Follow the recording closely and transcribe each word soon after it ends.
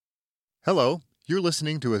Hello, you're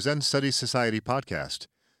listening to a Zen Studies Society podcast.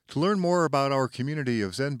 To learn more about our community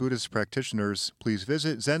of Zen Buddhist practitioners, please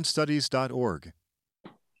visit zenstudies.org.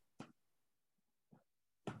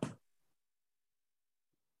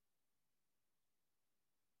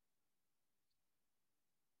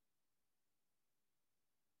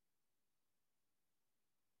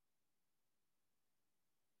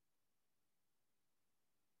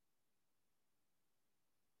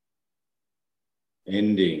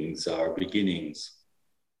 Endings are beginnings.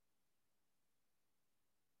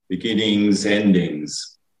 Beginnings,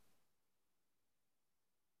 endings.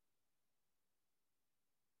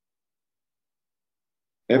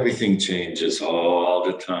 Everything changes all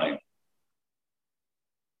the time.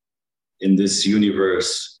 In this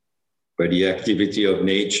universe where the activity of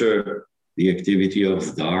nature, the activity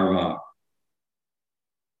of Dharma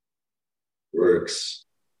works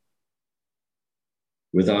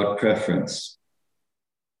without preference,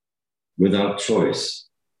 without choice,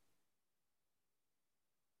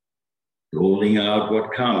 doling out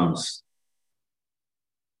what comes,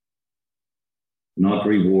 not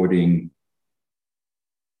rewarding,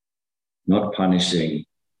 not punishing,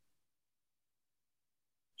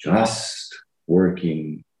 just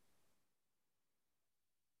working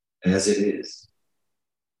as it is.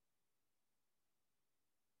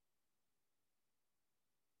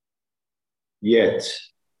 Yet,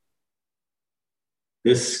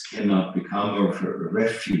 this cannot become a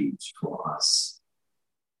refuge for us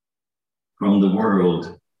from the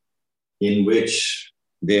world in which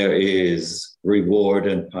there is reward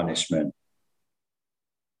and punishment,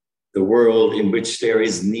 the world in which there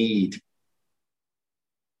is need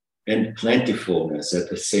and plentifulness at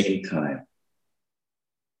the same time.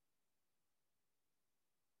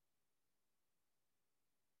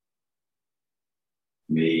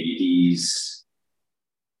 May these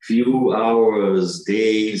few hours,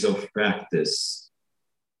 days of practice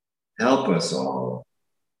help us all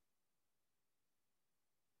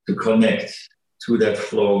to connect to that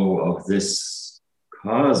flow of this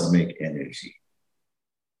cosmic energy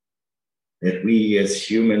that we as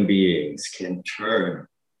human beings can turn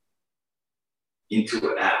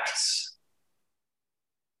into acts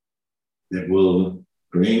that will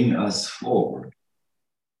bring us forward.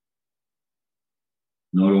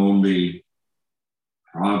 Not only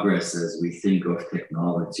progress as we think of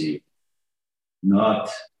technology, not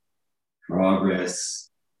progress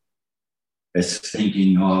as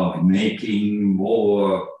thinking of making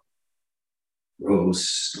more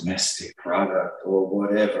gross domestic product or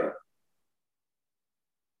whatever,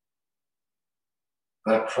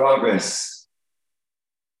 but progress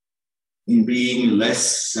in being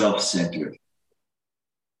less self-centered,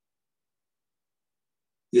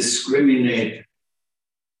 discriminate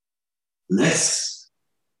less,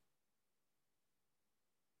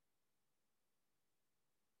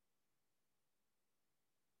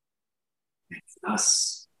 and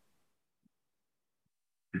thus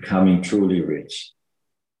becoming truly rich.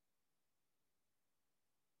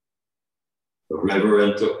 The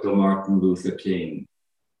Reverend Dr. Martin Luther King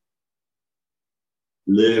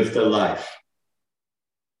lived a life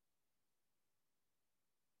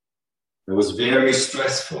that was very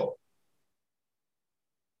stressful,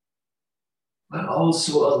 but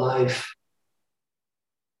also a life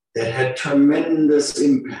that had tremendous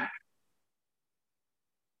impact.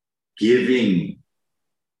 Giving,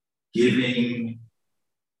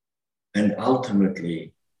 and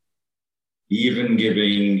ultimately even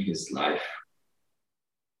giving his life.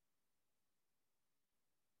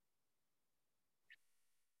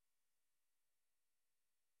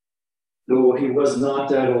 Though he was not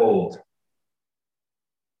that old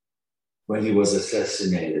when he was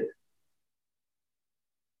assassinated,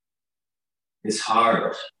 his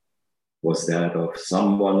heart was that of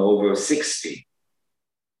someone over 60.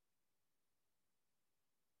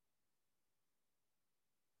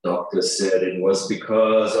 Doctors said it was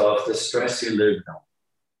because of the stress he lived on.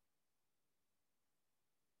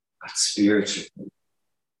 But spiritually,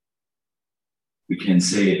 we can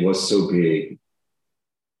say it was so big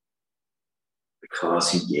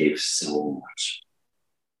because he gave so much.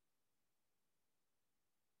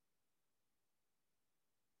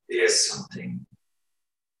 There's something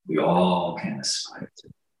we all can aspire to.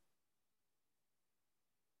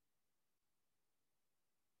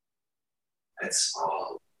 Let's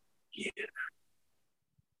all give.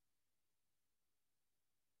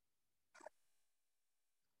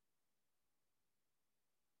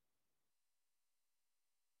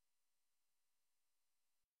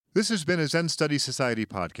 This has been a Zen Studies Society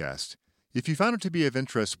podcast. If you found it to be of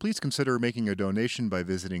interest, please consider making a donation by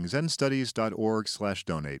visiting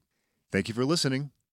zenstudies.org/donate. Thank you for listening.